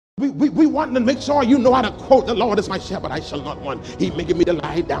We want to make sure you know how to quote, the Lord is my shepherd, I shall not want. He maketh me to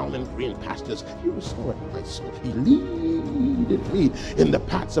lie down in green pastures. He restored my soul. He leadeth me in the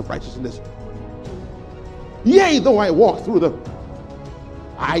paths of righteousness. Yea, though I walk through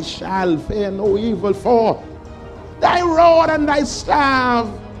I shall fear no evil, for thy rod and thy staff.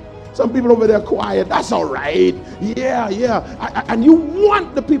 Some people over there quiet. That's all right. Yeah. And you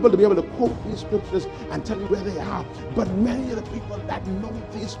want the people to be able to quote these scriptures and tell you where they are. But many of the people that know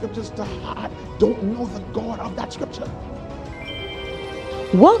these scriptures to heart don't know the God of that scripture.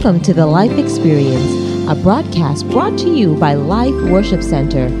 Welcome to the Life Experience, a broadcast brought to you by Life Worship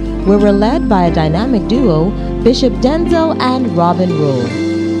Center, where we're led by a dynamic duo, Bishop Denzel and Robin Rule.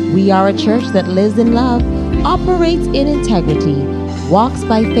 We are a church that lives in love, operates in integrity, walks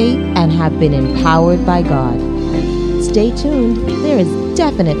by faith, and have been empowered by God. Stay tuned, there is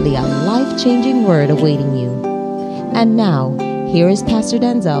definitely a life-changing word awaiting you. And now, here is Pastor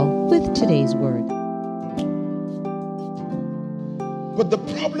Denzel with today's word. But the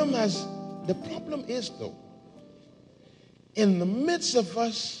problem is though, in the midst of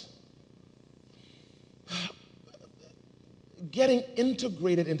us getting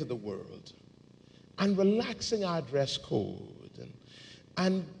integrated into the world and relaxing our dress code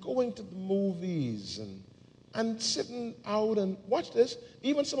and going to the movies and sitting out and watch this,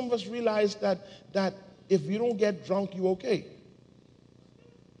 even some of us realize that if you don't get drunk, you're okay.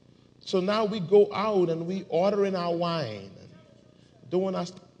 So now we go out and we order in our wine and doing our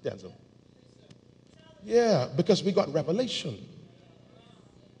stuff. Yeah, because we got revelation.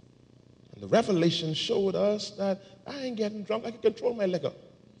 And the revelation showed us that I ain't getting drunk. I can control my liquor.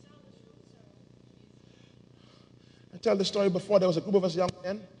 I tell the story before. There was a group of us young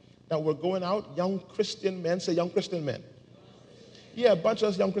men that were going out, young Christian men. Say young Christian men. Yeah, a bunch of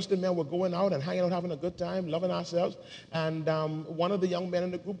us young Christian men were going out and hanging out, having a good time, loving ourselves. And one of the young men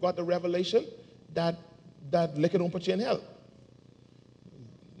in the group got the revelation that liquor don't put you in hell.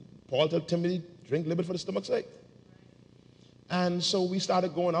 Paul told Timothy, drink a little bit for the stomach's sake. And so we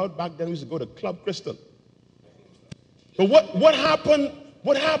started going out. Back then we used to go to Club Crystal. But what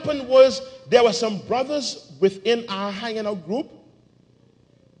happened was there were some brothers within our hanging out group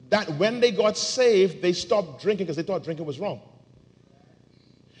that when they got saved, they stopped drinking because they thought drinking was wrong.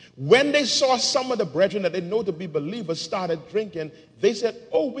 When they saw some of the brethren that they know to be believers started drinking, they said,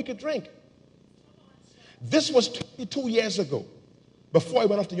 oh, we could drink. This was 22 years ago, before I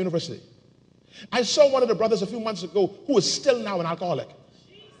went off to university. I saw one of the brothers a few months ago who is still now an alcoholic.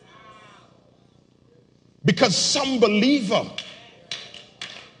 Because some believer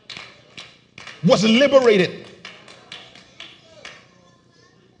was liberated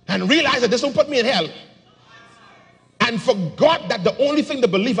and realized that this will put me in hell and forgot that the only thing the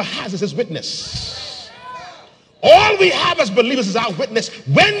believer has is his witness. All we have as believers is our witness.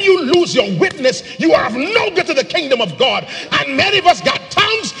 When you lose your witness, you are of no good to the kingdom of God. And many of us got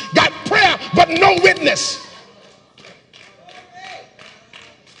tongues, got prayer, but no witness.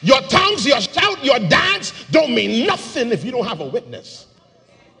 Your tongues, your shout, your dance don't mean nothing if you don't have a witness.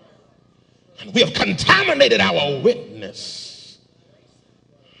 And we have contaminated our witness.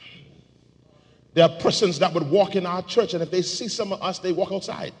 There are persons that would walk in our church, and if they see some of us, they walk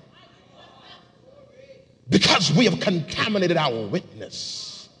outside. Because we have contaminated our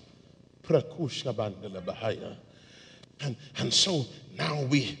witness. And so now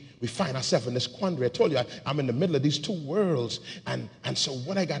we find ourselves in this quandary. I told you I'm in the middle of these two worlds. And so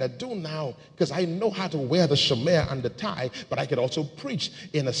what I got to do now, because I know how to wear the shamir and the tie, but I could also preach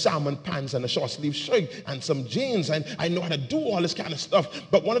in a salmon pants and a short sleeve shirt and some jeans. And I know how to do all this kind of stuff.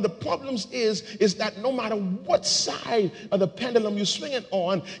 But one of the problems is that no matter what side of the pendulum you're swinging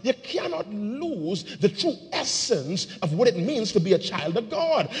on, you cannot lose the true essence of what it means to be a child of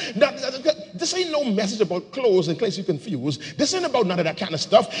God. Now, this ain't no message about clothes in case you're confused. This ain't about none of that kind of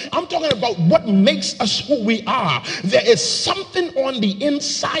stuff. I'm talking about what makes us who we are. There is something on the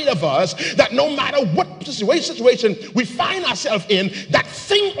inside of us that no matter what situation we find ourselves in, that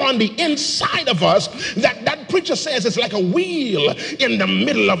thing on the inside of us that preacher says is like a wheel in the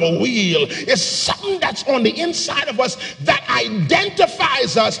middle of a wheel. It's something that's on the inside of us that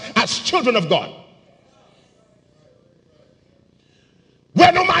identifies us as children of God.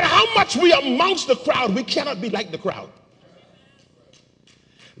 Where no matter how much we are amongst the crowd, we cannot be like the crowd.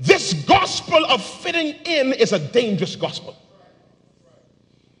 This gospel of fitting in is a dangerous gospel.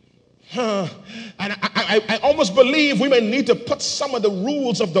 And I almost believe we may need to put some of the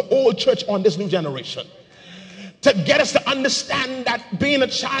rules of the old church on this new generation to get us to understand that being a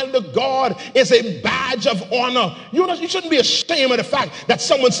child of God is a badge of honor. You shouldn't be ashamed of the fact that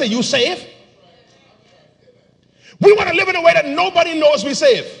someone say you saved. We want to live in a way that nobody knows we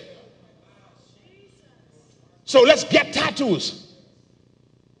saved. So let's get tattoos.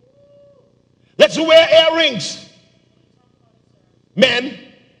 Let's wear earrings. Men.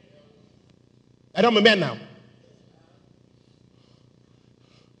 I don't mean men now.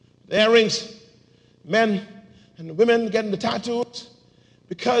 The earrings. Men and women getting the tattoos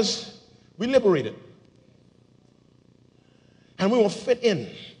because we liberated. And we won't fit in.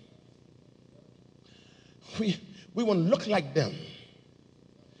 We won't look like them.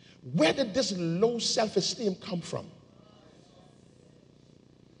 Where did this low self-esteem come from?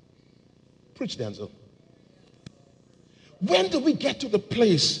 Preach, Denzel. When do we get to the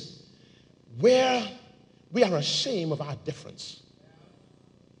place where we are ashamed of our difference?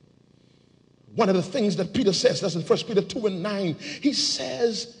 One of the things that Peter says, that's in 1 Peter 2:9, he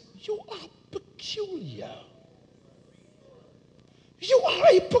says, you are peculiar. You are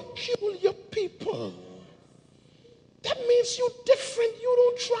a peculiar people. That means you're different. You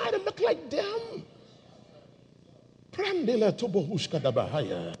don't try to look like them.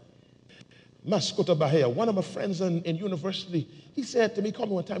 One of my friends in university, he said to me, called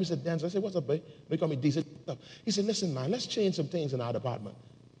me one time, he said, Denzel, I said, what's up, babe? They call me D. He said, listen, man, let's change some things in our department.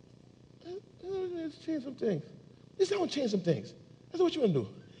 Let's change some things. He said, I want to change some things. I said, what you want to do?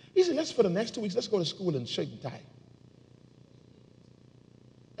 He said, for the next 2 weeks, let's go to school in shirt and tie.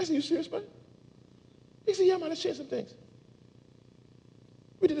 I said, you serious, man? He said, yeah, man, let's change some things.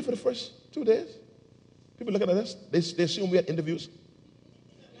 We did it for the first 2 days. People looking at us, they assume we had interviews.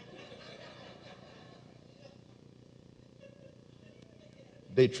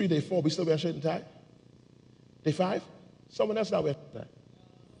 Day 3, day 4, we still wear shirt and tie. Day 5, someone else now wear shirt and tie.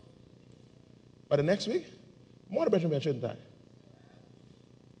 By the next week, more of the bedroom wear shirt and tie.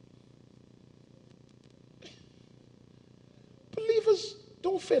 Believers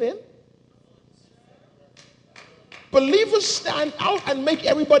don't fit in. Believers stand out and make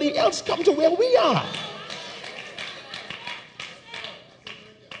everybody else come to where we are.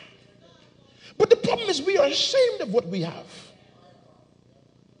 But the problem is we are ashamed of what we have.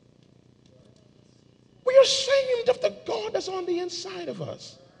 We are ashamed of the God that's on the inside of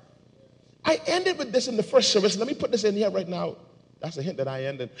us. I ended with this in the first service. Let me put this in here right now. That's a hint that I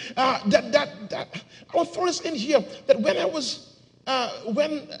ended. I will throw this in here that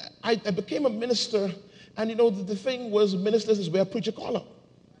when I became a minister, and you know, the thing was ministers is wear preacher collar.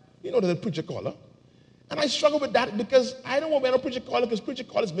 You know the preacher collar. And I struggled with that because I don't want to wear a preacher collar because preacher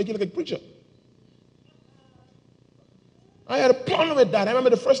collars make you look like a preacher. I had a problem with that. I remember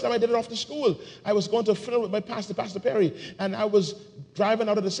the first time I did it off the school. I was going to a funeral with my pastor, Pastor Perry, and I was driving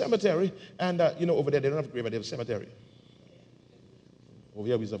out of the cemetery, and you know, over there they don't have a graveyard, they have a cemetery. Over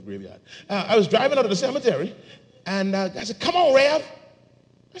here we have a graveyard. I was driving out of the cemetery, and I said, come on, Rev.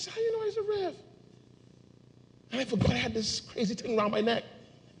 I said, how you know I said Rev? And I forgot I had this crazy thing around my neck.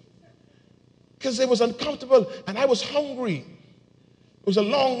 Because it was uncomfortable, and I was hungry. It was a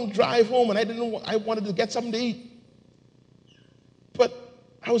long drive home, and I wanted to get something to eat. But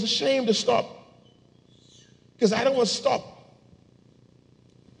I was ashamed to stop. Because I don't want to stop.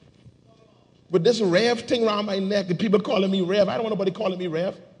 With this Rev thing around my neck, and people calling me Rev. I don't want nobody calling me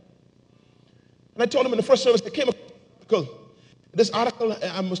Rev. And I told them in the first service, there came an article. This article,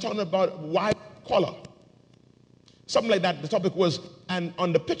 I was talking about why collar. Something like that. The topic was, and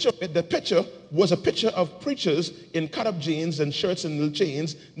on the picture was a picture of preachers in cut-up jeans and shirts and little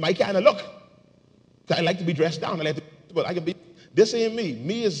chains. My kind of look. I like to be dressed down. I like to be comfortable. I can be, this ain't me.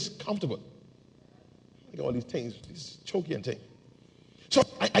 Me is comfortable. I got all these things, these choky and things. So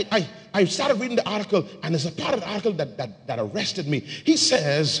I started reading the article, and there's a part of the article that arrested me. He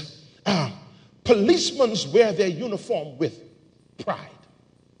says, policemen wear their uniform with pride.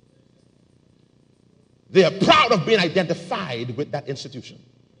 They are proud of being identified with that institution.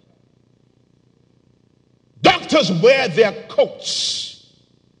 Doctors wear their coats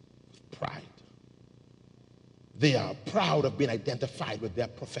with pride. They are proud of being identified with their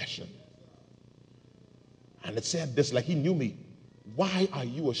profession. And it said this, like he knew me. Why are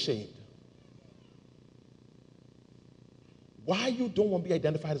you ashamed? Why you don't want to be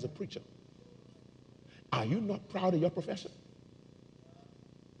identified as a preacher? Are you not proud of your profession?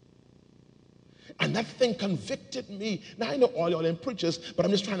 And that thing convicted me. Now, I know all y'all ain't preachers, but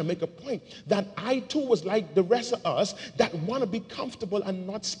I'm just trying to make a point that I too was like the rest of us that want to be comfortable and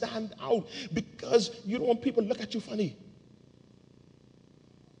not stand out because you don't want people to look at you funny.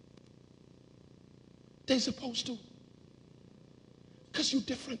 They're supposed to. Because you're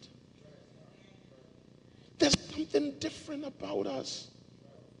different. There's something different about us.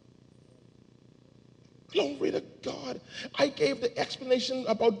 Glory to God. I gave the explanation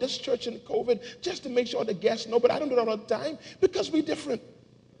about this church and COVID just to make sure the guests know, but I don't do that all the time because we're different.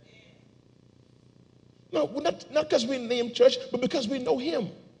 No, not because we name church, but because we know him.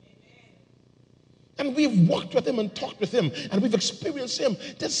 And we've walked with him and talked with him, and we've experienced him.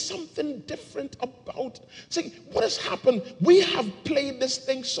 There's something different about. See, what has happened? We have played this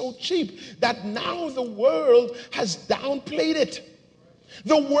thing so cheap that now the world has downplayed it.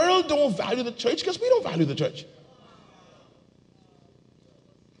 The world don't value the church because we don't value the church.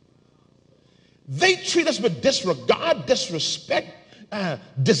 They treat us with disregard, disrespect,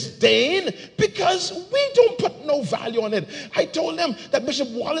 disdain, because we don't put no value on it. I told them that Bishop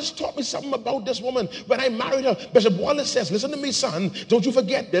Wallace taught me something about this woman when I married her. Bishop Wallace says, listen to me, son, don't you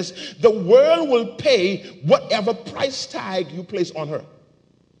forget this. The world will pay whatever price tag you place on her.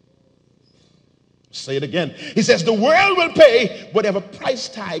 Say it again. He says the world will pay whatever price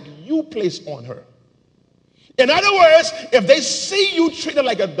tag you place on her. In other words, if they see you treated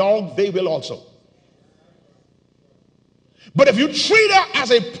like a dog, they will also. But if you treat her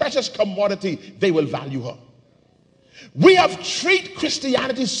as a precious commodity, they will value her. We have treated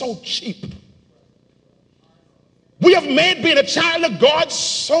Christianity so cheap. We have made being a child of God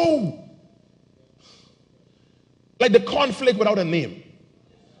so like the cornflake without a name.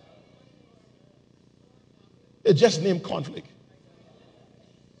 It's just named conflict.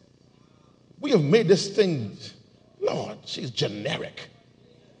 We have made this thing, Lord, she's generic,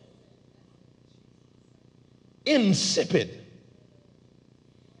 insipid,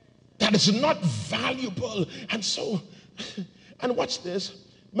 that is not valuable. And so, and watch this.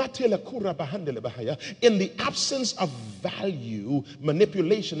 In the absence of value,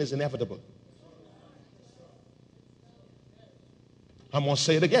 manipulation is inevitable. I'm going to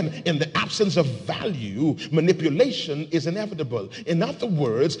say it again. In the absence of value, manipulation is inevitable. In other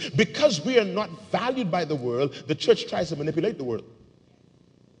words, because we are not valued by the world, the church tries to manipulate the world.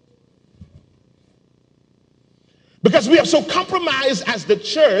 Because we have so compromised as the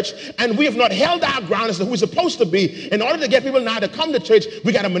church, and we have not held our ground as to who we're supposed to be. In order to get people now to come to church,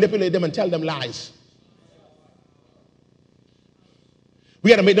 we got to manipulate them and tell them lies.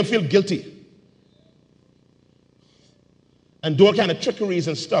 We got to make them feel guilty. And do all kind of trickeries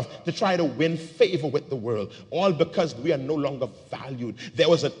and stuff to try to win favor with the world. All because we are no longer valued. There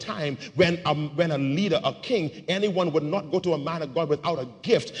was a time when a leader, a king, anyone would not go to a man of God without a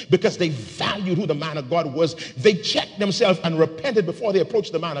gift because they valued who the man of God was. They checked themselves and repented before they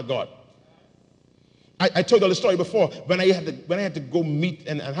approached the man of God. I told you the story before when I had to go meet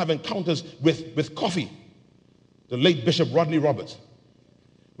and have encounters with Coffee, the late Bishop Rodney Roberts.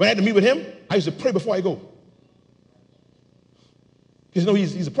 When I had to meet with him, I used to pray before I go. Because you know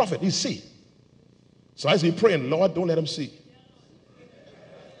he's a prophet, he's see. So I used to be praying, Lord, don't let him see.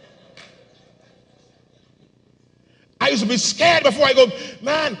 I used to be scared before I go,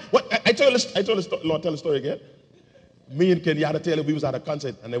 man, what I told this Lord, tell the story again. Me and Kenyatta Taylor, we was at a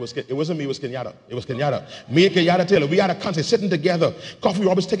concert, and it wasn't me, it was Kenyatta. It was Kenyatta. Me and Kenyatta Taylor, we had a concert sitting together. Coffee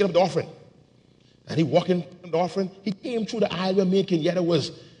Roberts taking up the offering. And he walking the offering, he came through the aisle where me and Kenyatta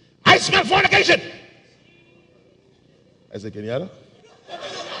was. I smell fornication. I said, Kenyatta?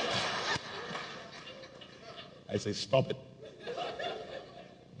 I say, stop it.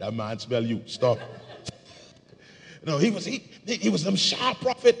 That man smell you. Stop. No, he was some sharp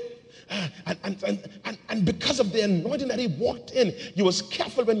prophet. And because of the anointing that he walked in, you was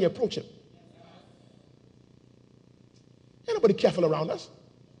careful when you approach him. Ain't nobody careful around us.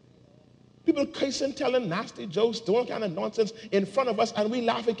 People cursing, telling nasty jokes, doing all kind of nonsense in front of us, and we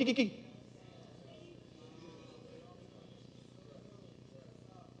laughing, kiki.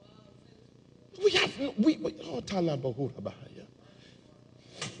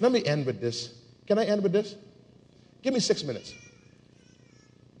 Let me end with this. Can I end with this? Give me 6 minutes.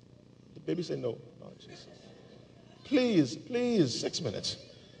 The baby said no. Oh, Jesus. Please, 6 minutes.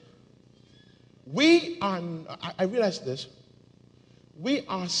 I realize this. We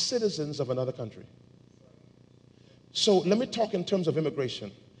are citizens of another country. So let me talk in terms of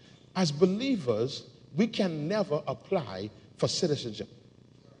immigration. As believers, we can never apply for citizenship.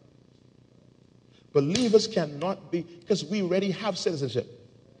 Believers cannot be, because we already have citizenship.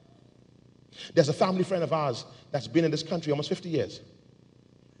 There's a family friend of ours that's been in this country almost 50 years.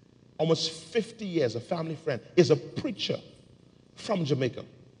 Almost 50 years, a family friend, is a preacher from Jamaica.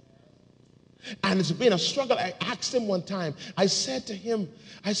 And it's been a struggle. I asked him one time, I asked him,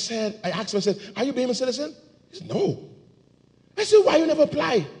 I said, are you a Bahamian citizen? He said, no. I said, why you never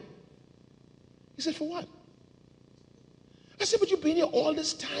apply? He said, for what? I said, but you've been here all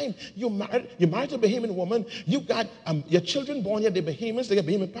this time. You're married to a Bahamian woman. You got your children born here. They're Bahamians. They got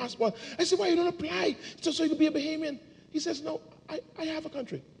Bahamian passport. I said, why you don't apply so you can be a Bahamian? He says, no, I have a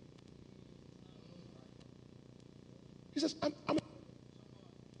country. He says,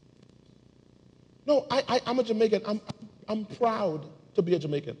 No, I'm a Jamaican. I'm proud to be a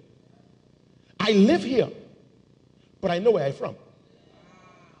Jamaican. I live here, but I know where I'm from.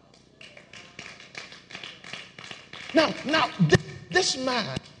 Now, this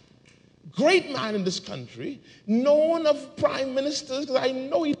man, great man in this country, known of prime ministers, because I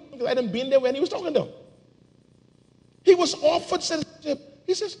know he hadn't been there when he was talking to them. He was offered citizenship.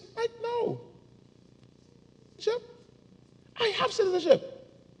 He says, no. I have citizenship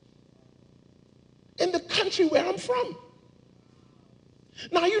in the country where I'm from.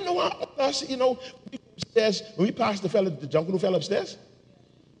 Now, you know how us, upstairs, when we pass the jungle fella upstairs,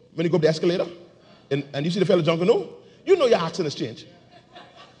 when you go up the escalator, and you see the fella jungle, you know your accent has changed.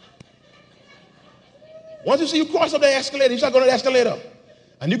 Once you see you cross up the escalator, you start going to the escalator.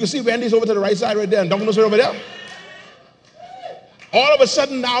 And you can see Wendy's over to the right side right there and Duncan's over there. All of a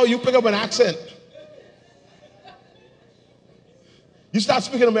sudden now you pick up an accent. You start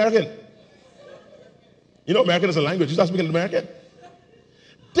speaking American. You know American is a language. You start speaking American.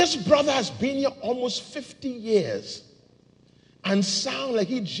 This brother has been here almost 50 years and sound like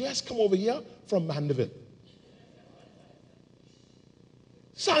he just come over here from Mandeville.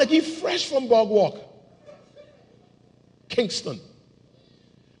 Sound like he fresh from Boardwalk, Kingston.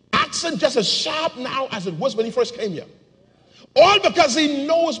 Accent just as sharp now as it was when he first came here. All because he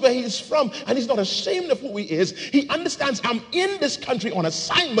knows where he's from and he's not ashamed of who he is. He understands I'm in this country on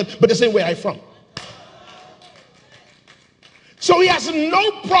assignment, but this ain't where I'm from. So he has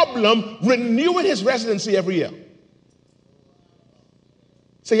no problem renewing his residency every year.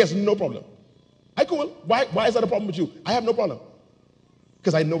 So he has no problem. I cool. Why is that a problem with you? I have no problem.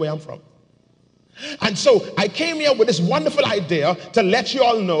 Because I know where I'm from. And so I came here with this wonderful idea to let you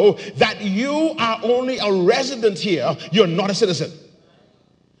all know that you are only a resident here. You're not a citizen.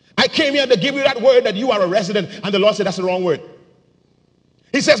 I came here to give you that word that you are a resident. And the Lord said that's the wrong word.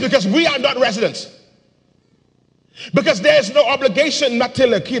 He says because we are not residents. Because there is no obligation. I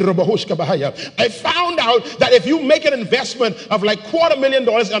found out that if you make an investment of like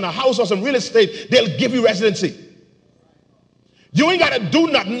 $250,000 on a house or some real estate, they'll give you residency. You ain't got to do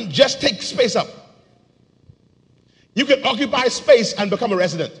nothing, just take space up. You can occupy space and become a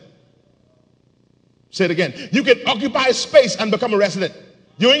resident. Say it again. You can occupy space and become a resident.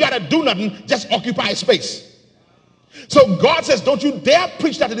 You ain't got to do nothing, just occupy space. So God says, don't you dare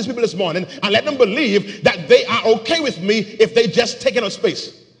preach that to these people this morning and let them believe that they are okay with me if they just take up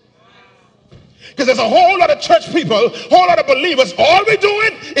space. Because there's a whole lot of church people, whole lot of believers, all we're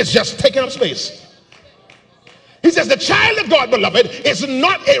doing is just taking up space. He says the child of God, beloved, is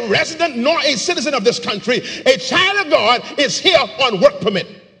not a resident nor a citizen of this country. A child of God is here on work permit.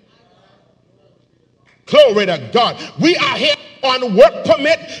 Glory to God. We are here on work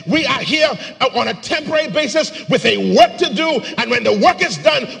permit. We are here on a temporary basis with a work to do. And when the work is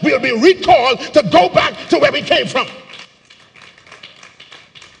done, we'll be recalled to go back to where we came from.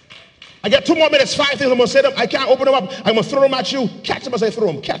 I got 2 more minutes, 5 things I'm going to say them. I can't open them up. I'm going to throw them at you. Catch them as I throw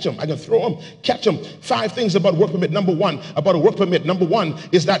them. Catch them. I can throw them. Catch them. 5 things about work permit. Number one, about a work permit. Number one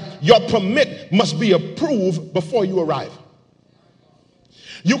is that your permit must be approved before you arrive.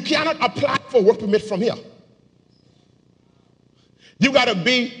 You cannot apply for work permit from here. You got to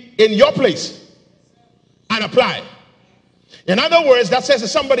be in your place and apply. In other words, that says to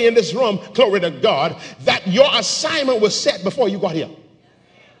somebody in this room, glory to God, that your assignment was set before you got here.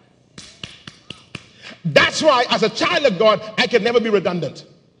 That's why as a child of God, I can never be redundant.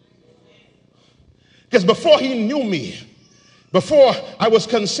 Because before he knew me, before I was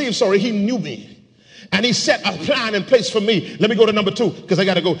conceived, he knew me. And he set a plan in place for me. Let me go to number 2 because I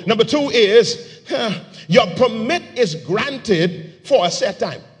got to go. Number 2 is your permit is granted for a set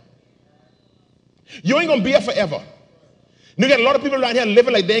time. You ain't going to be here forever. You get a lot of people around here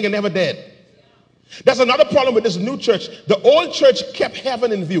living like they ain't never dead. That's another problem with this new church. The old church kept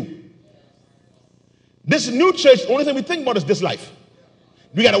heaven in view. This new church, the only thing we think about is this life.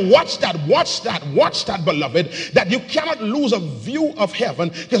 We got to watch that, beloved, that you cannot lose a view of heaven,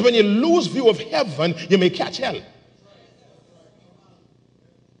 because when you lose view of heaven, you may catch hell.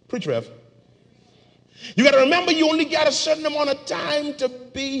 Preach, Rev. You got to remember you only got a certain amount of time to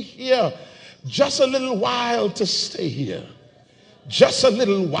be here. Just a little while to stay here. Just a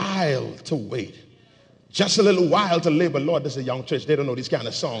little while to wait. Just a little while to labor. Lord, this is a young church. They don't know these kind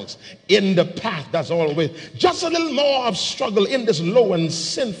of songs. In the path, that's always. Just a little more of struggle in this low and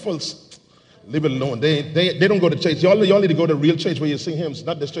sinful. Leave it alone. They don't go to church. Y'all need to go to real church where you sing hymns.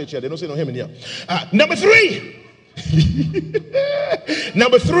 Not this church here. They don't sing no hymn in here. Number 3.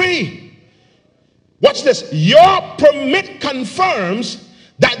 Number 3. Watch this. Your permit confirms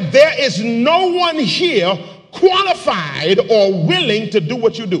that there is no one here qualified or willing to do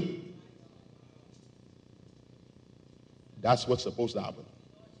what you do. That's what's supposed to happen.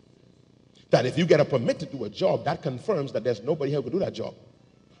 That if you get a permit to do a job, that confirms that there's nobody here who can do that job.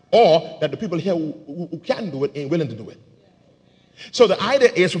 Or that the people here who can do it ain't willing to do it. So the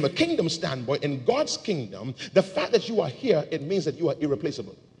idea is, from a kingdom standpoint, in God's kingdom, the fact that you are here, it means that you are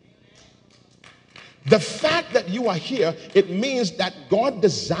irreplaceable. The fact that you are here, it means that God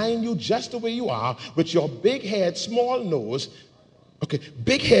designed you just the way you are, with your big head, small nose, okay,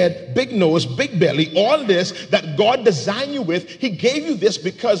 big head, big nose, big belly, all this that God designed you with. He gave you this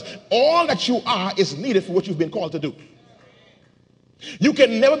because all that you are is needed for what you've been called to do. You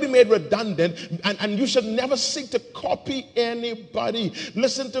can never be made redundant, and you should never seek to copy anybody.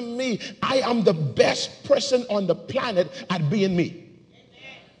 Listen to me. I am the best person on the planet at being me.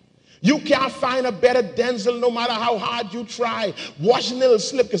 You can't find a better Denzel no matter how hard you try. Washington will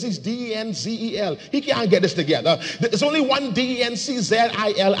slip because he's D-E-N-Z-E-L. He can't get this together. There's only one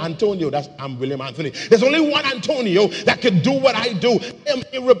D-E-N-C-Z-I-L, Antonio. I'm William Anthony. There's only one Antonio that can do what I do. I'm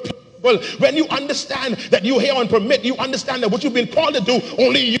irreplaceable. When you understand that you're here on permit, you understand that what you've been called to do,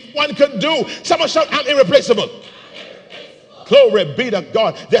 only you one could do. Someone shout, I'm irreplaceable. Glory be to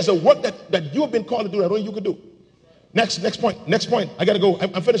God. There's a work that you have been called to do that only you could do. Next point. I got to go.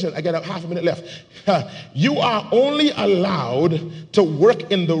 I'm finishing. I got a half a minute left. You are only allowed to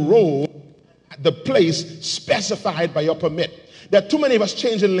work in the role, the place specified by your permit. There are too many of us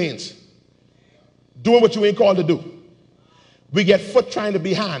changing lanes, doing what you ain't called to do. We get foot trying to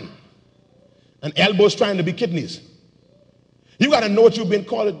be hand and elbows trying to be kidneys. You got to know what you've been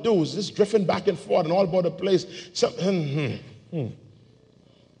called to do. Is this drifting back and forth and all about the place?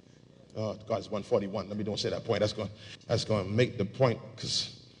 Oh, God, it's 141. Let me don't say that point. That's going to make the point,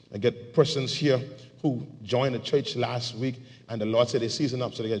 because I get persons here who joined the church last week, and the Lord said they're season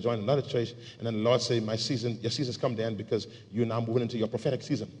up, so they got to join another church. And then the Lord said, your season's come to end because you're now moving into your prophetic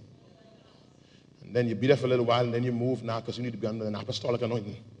season. And then you be there for a little while, and then you move now because you need to be under an apostolic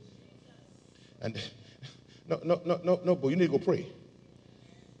anointing. And no, but you need to go pray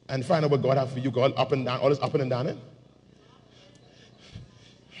and find out what God has for you. God up and down, all this up and down it.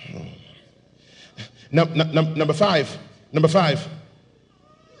 Number five.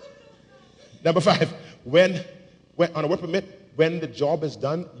 When on a work permit, when the job is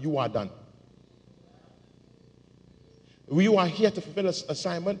done, you are done. You are here to fulfill an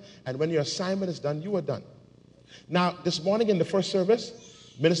assignment, and when your assignment is done, you are done. Now, this morning in the first service,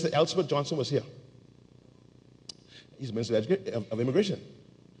 Minister Elspeth Johnson was here. He's Minister of Immigration.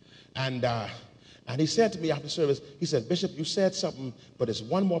 And he said to me after service, he said, Bishop, you said something, but there's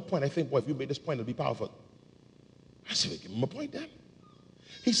one more point. I think, boy, if you made this point, it'll be powerful. I said, well, give him a point then.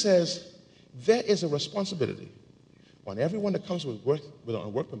 He says, there is a responsibility on everyone that comes with on a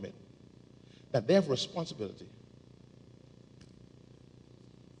work permit, that they have a responsibility.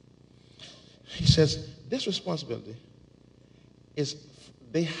 He says, this responsibility is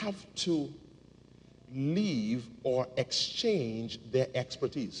they have to leave or exchange their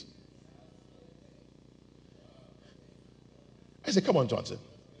expertise. I said, come on, Johnson.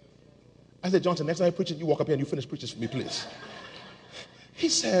 I said, Johnson, next time I preach it, you walk up here and you finish preaching for me, please. He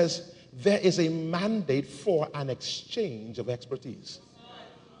says, there is a mandate for an exchange of expertise.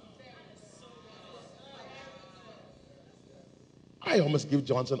 I almost give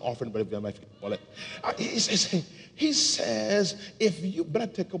Johnson an offering, but he says, if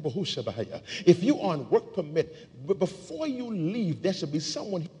you on work permit, but before you leave, there should be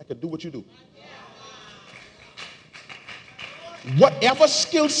someone that can do what you do. Whatever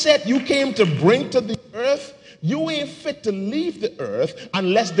skill set you came to bring to the earth, you ain't fit to leave the earth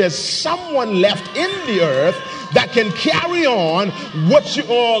unless there's someone left in the earth that can carry on what you,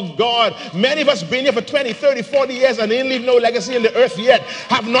 oh God, many of us been here for 20, 30, 40 years and ain't leave no legacy in the earth yet,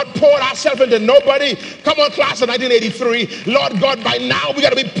 have not poured ourselves into nobody. Come on, class of 1983, Lord God, by now we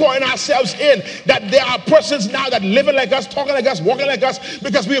got to be pouring ourselves in, that there are persons now that living like us, talking like us, walking like us,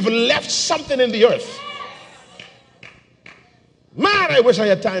 because we have left something in the earth. Man, I wish I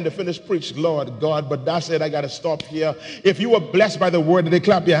had time to finish preach, Lord God, but that's it. I got to stop here. If you were blessed by the word, they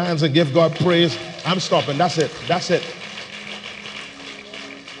clap your hands and give God praise. I'm stopping. That's it.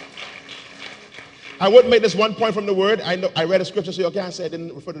 I would make this one point from the word. I know I read a scripture, so you can't say I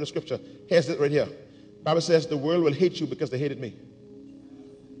didn't refer to the scripture. Here's it right here. The Bible says the world will hate you because they hated me.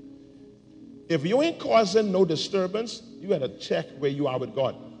 If you ain't causing no disturbance, you got to check where you are with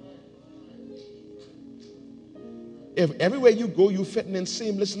God. If everywhere you go, you fitting in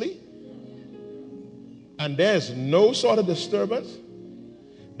seamlessly, and there's no sort of disturbance,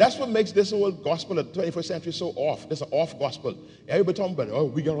 that's what makes this whole gospel of the 21st century so off. There's an off gospel. Everybody talking about, oh,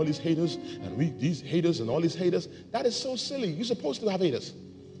 we got all these haters, and these haters and all these haters. That is so silly. You're supposed to have haters.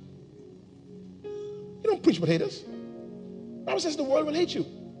 You don't preach with haters. Bible says the world will hate you.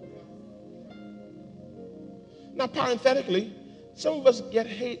 Now, parenthetically, some of us got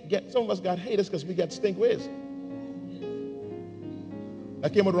haters because we got stink ways.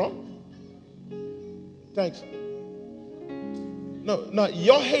 That came out wrong? Thanks. No,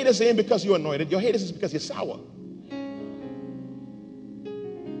 your haters ain't because you're anointed. Your haters is because you're sour.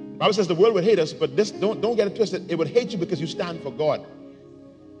 The Bible says the world would hate us, but this don't get it twisted. It would hate you because you stand for God,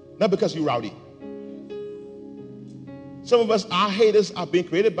 not because you're rowdy. Some of us, our haters are being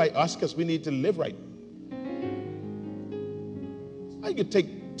created by us because we need to live right. I could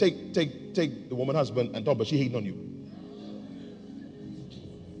take the woman husband and talk, but she hating on you.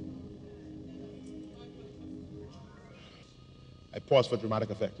 I pause for dramatic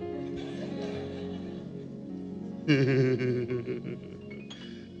effect.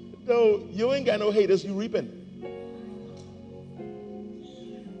 No, you ain't got no haters, you reaping.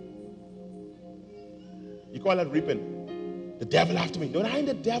 You call that reaping. The devil after me. No, that ain't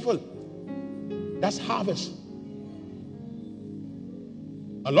the devil. That's harvest.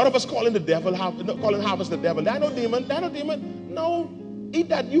 A lot of us calling the devil, calling harvest the devil. That ain't no demon. That ain't no demon. No, eat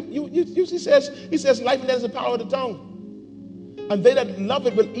that. He says, life and death is the power of the tongue. And they that love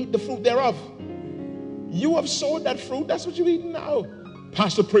it will eat the fruit thereof. You have sowed that fruit. That's what you're eating now.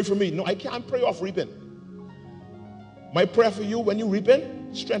 Pastor, pray for me. No, I can't pray off reaping. My prayer for you when you reaping,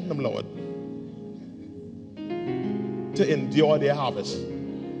 strengthen them, Lord, to endure their harvest.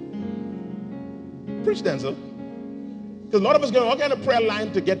 Preach, Denzel. Because a lot of us get all kind of prayer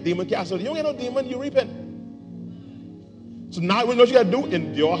line to get demon cast out. You don't get no demon, you reaping. So now we know what you got to do,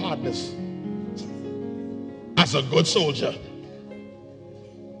 endure hardness. As a good soldier.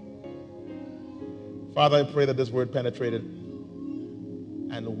 Father, I pray that this word penetrated,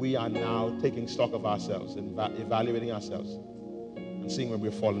 and we are now taking stock of ourselves and evaluating ourselves and seeing where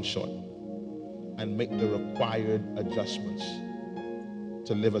we're falling short and make the required adjustments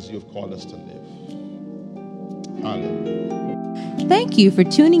to live as you've called us to live. Hallelujah. Thank you for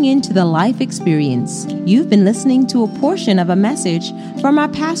tuning in to the Life Experience. You've been listening to a portion of a message from our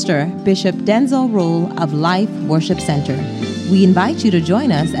pastor, Bishop Denzel Rolle of Life Worship Center. We invite you to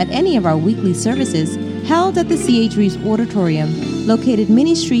join us at any of our weekly services held at the C.H. Reeves Auditorium, located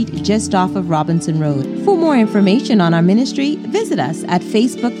Minnie Street just off of Robinson Road. For more information on our ministry, visit us at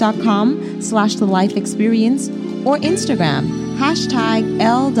facebook.com/The Life Experience or Instagram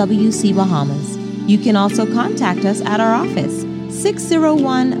 #LWC Bahamas. You can also contact us at our office,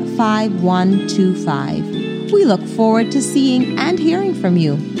 601-5125. We look forward to seeing and hearing from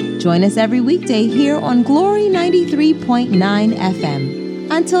you. Join us every weekday here on Glory 93.9 FM.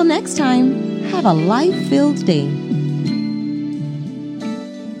 Until next time, have a life-filled day.